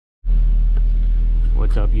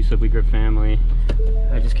What's up, you Slippery Grip family?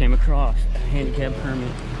 I just came across a handicap permit,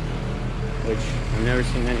 which I've never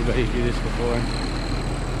seen anybody do this before,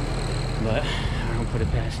 but I don't put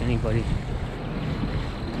it past anybody.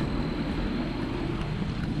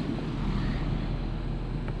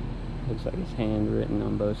 Looks like it's handwritten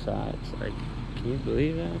on both sides. Like, can you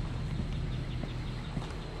believe that?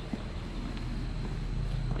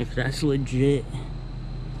 If that's legit,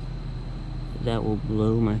 that will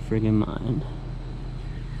blow my friggin' mind.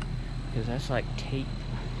 Because that's like tape.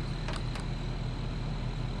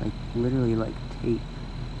 Like, literally like tape.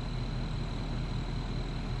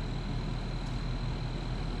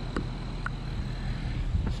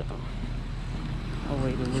 So, I'll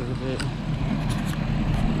wait a little bit.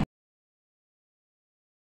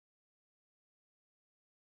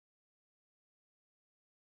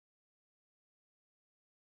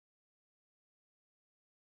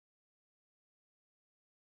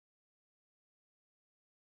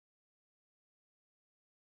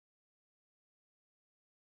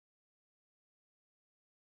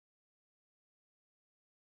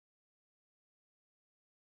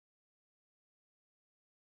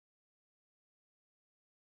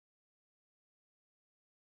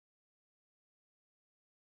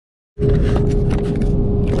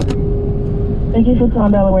 Thank you for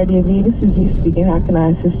calling Delaware MVA. This is you speaking. How can I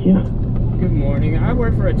assist you? Good morning. I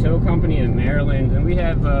work for a tow company in Maryland, and we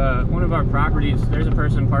have one of our properties. There's a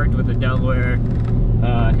person parked with a Delaware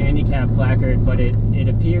handicap placard, but it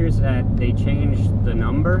appears that they changed the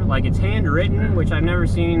number. Like, it's handwritten, which I've never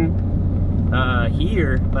seen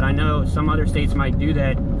here, but I know some other states might do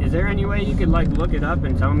that. Is there any way you could like look it up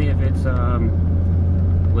and tell me if it's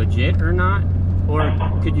legit or not? Or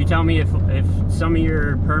could you tell me if some of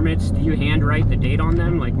your permits, do you handwrite the date on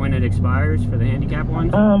them, like when it expires for the handicap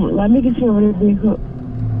ones? Let me get you over to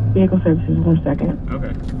vehicle services 1 second.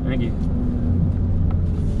 Okay, thank you.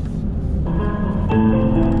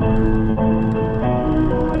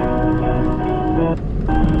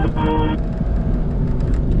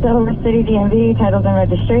 Delaware City DMV, titles and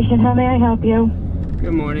registration. How may I help you?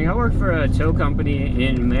 Good morning. I work for a tow company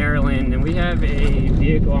in Maryland, and we have a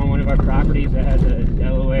vehicle on one of our properties that has a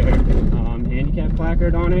Delaware handicap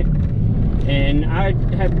placard on it. And I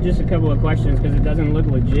have just a couple of questions because it doesn't look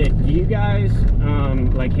legit. Do you guys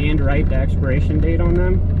like handwrite the expiration date on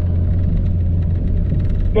them?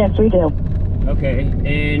 Yes, we do. Okay,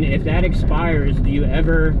 and if that expires, do you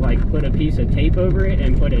ever like put a piece of tape over it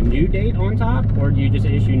and put a new date on top, or do you just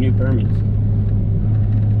issue new permits?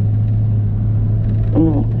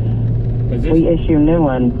 We issue new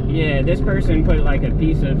ones. Yeah, this person put like a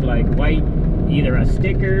piece of like white, either a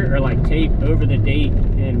sticker or like tape over the date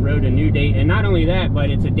and wrote a new date. And not only that, but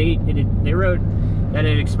it's a date, they wrote that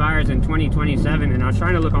it expires in 2027, and I was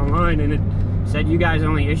trying to look online and it said you guys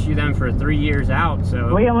only issue them for 3 years out,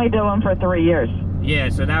 so... We only do them for 3 years. Yeah,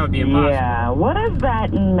 so that would be impossible. Yeah, what is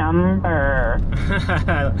that number?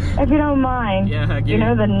 If you don't mind, yeah, you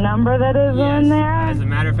know the number that is on there? As a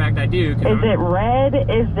matter of fact, I do. Is it red?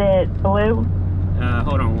 Is it blue?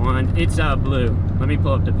 Hold on one. It's blue. Let me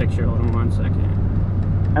pull up the picture. Hold on 1 second.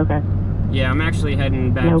 Okay. Yeah, I'm actually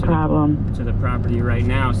heading back to the property right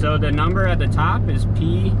now. So the number at the top is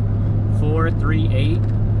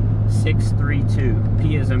P438632.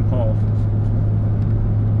 P as in Paul.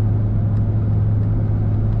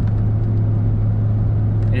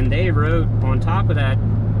 And they wrote on top of that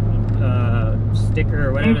sticker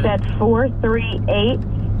or whatever. You said 438?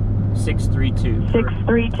 632.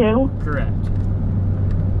 632? Correct.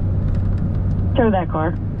 Tow that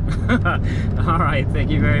car. All right, thank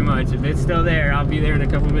you very much. If it's still there, I'll be there in a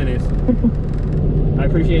couple minutes. I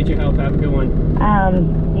appreciate your help. Have a good one.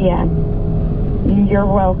 Yeah. You're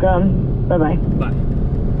welcome. Bye-bye. Bye.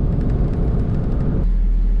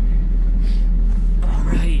 All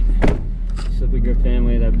right. Slippery Grip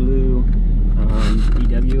family, that blue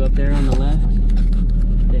VW up there on the left,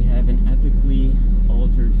 they have an epically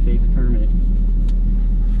altered fake permit.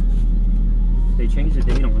 They changed the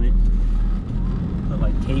date on it. Put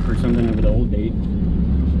like tape or something over the old date.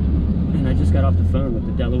 And I just got off the phone with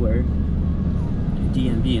the Delaware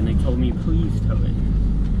DMV and they told me please tow it.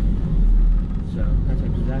 So that's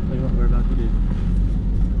exactly what we're about to do.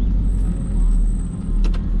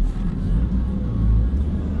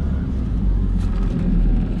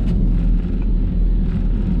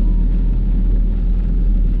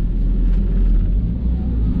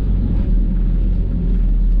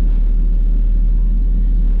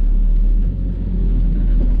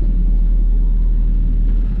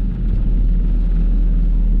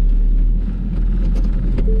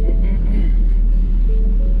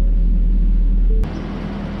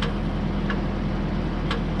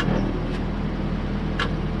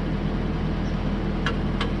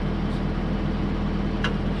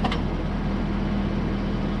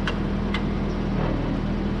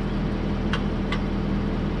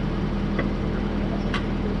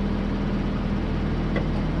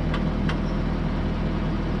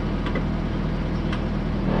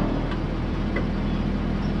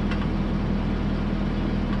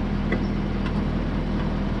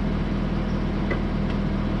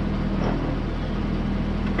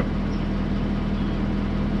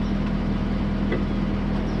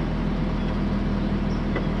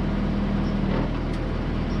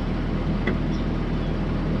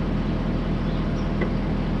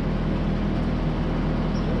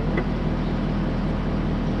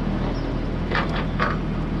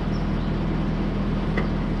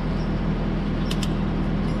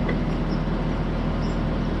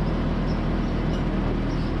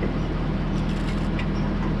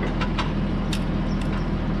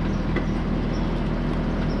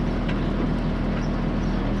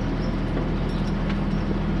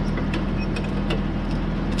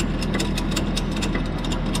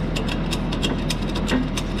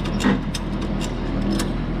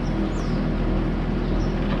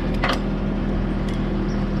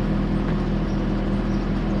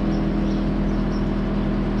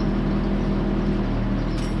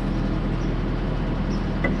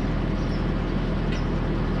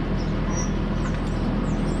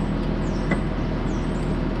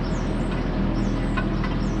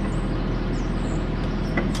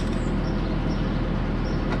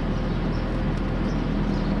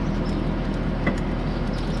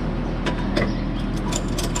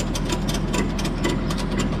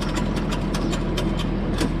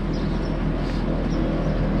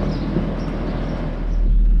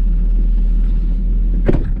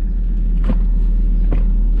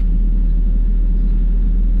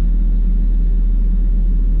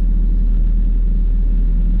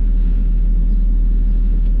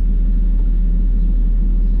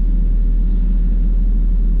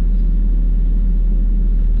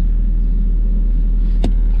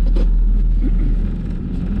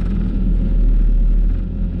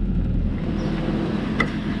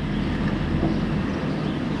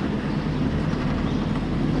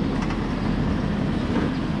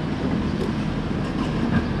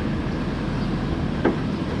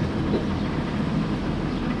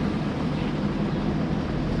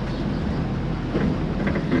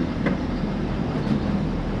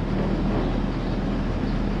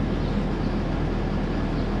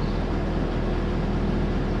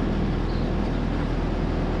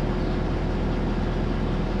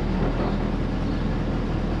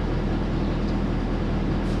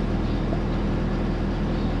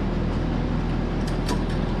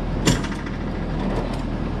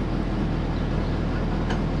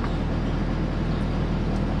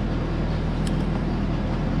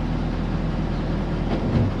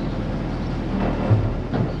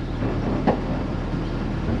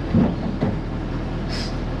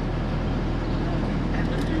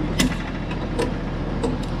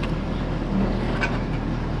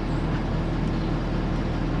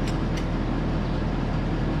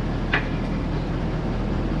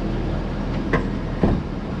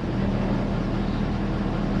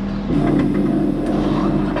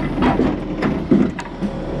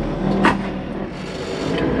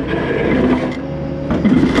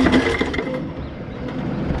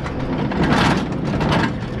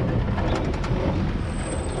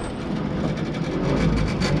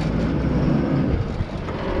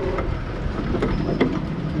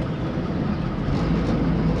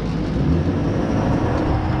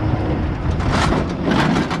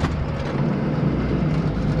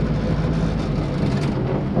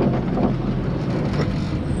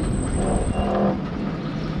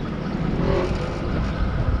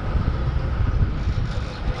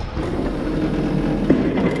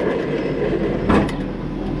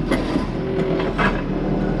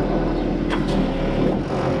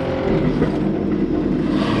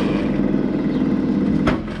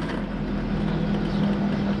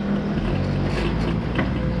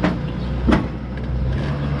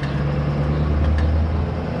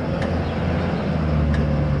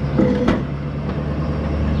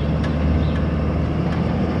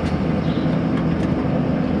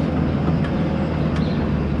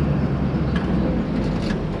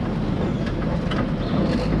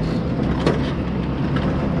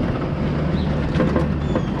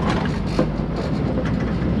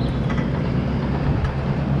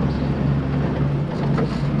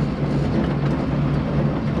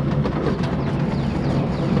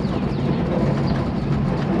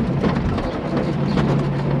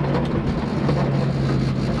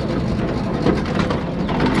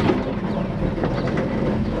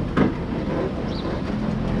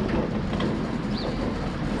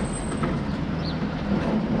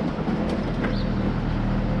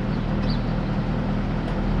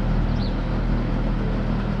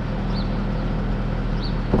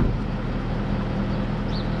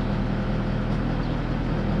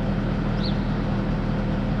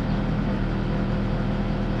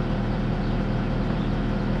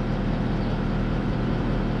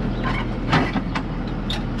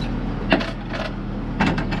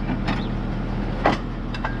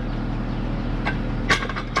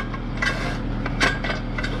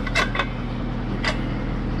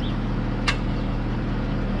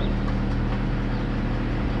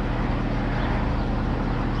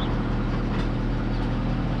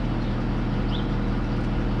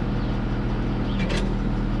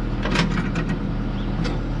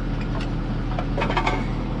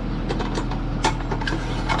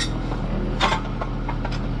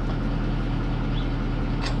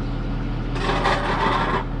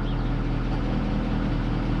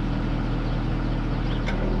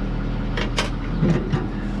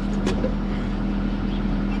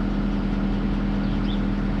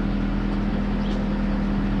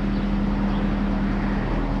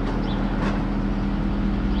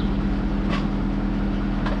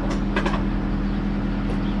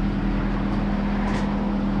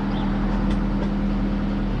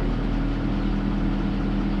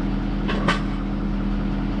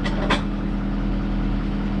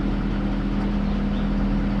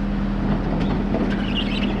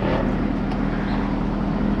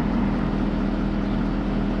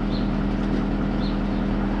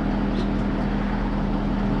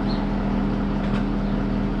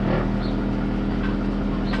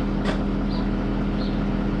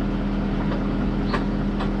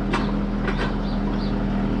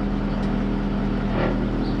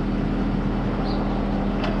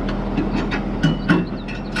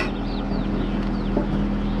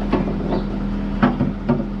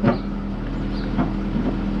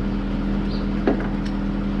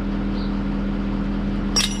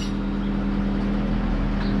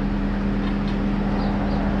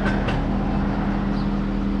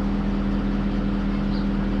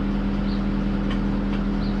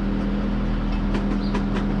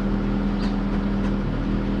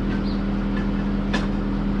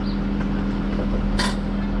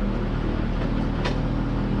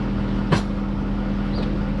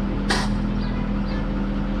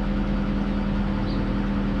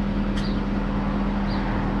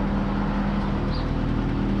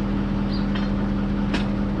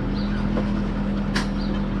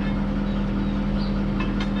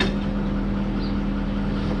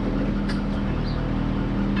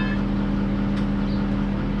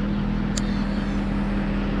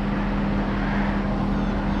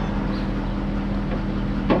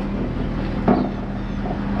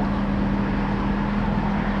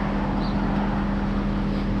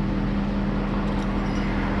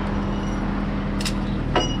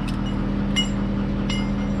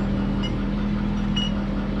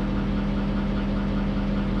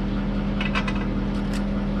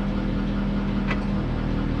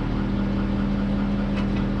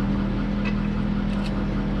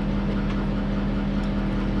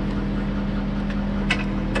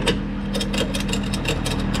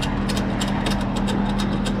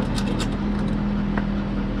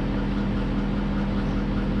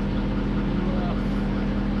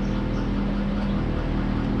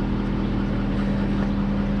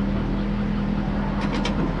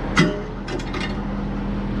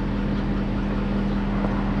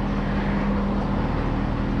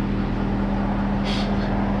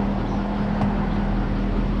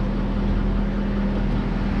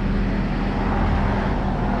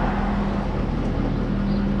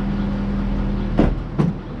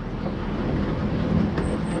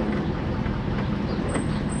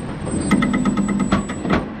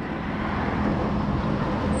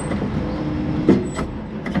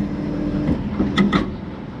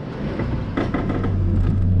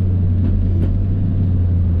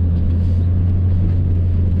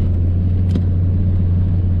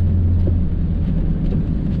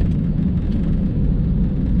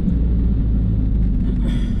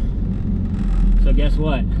 guess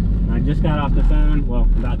what? I just got off the phone, well,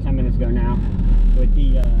 about 10 minutes ago now, with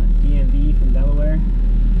the DMV from Delaware,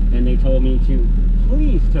 and they told me to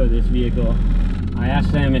please tow this vehicle. I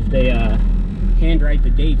asked them if they handwrite the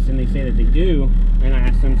dates, and they say that they do, and I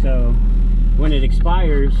asked them, so when it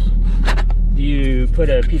expires, do you put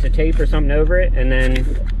a piece of tape or something over it and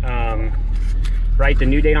then write the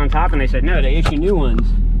new date on top? And they said no, they issue new ones.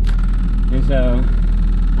 And so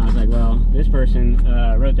I was like, well, this person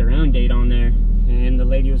wrote their own date on there. And the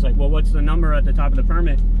lady was like, well, what's the number at the top of the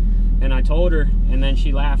permit? And I told her, and then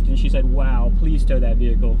she laughed and she said, wow, please tow that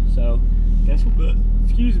vehicle. So guess what?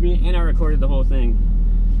 Excuse me. And I recorded the whole thing.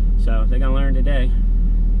 So they're gonna learn today.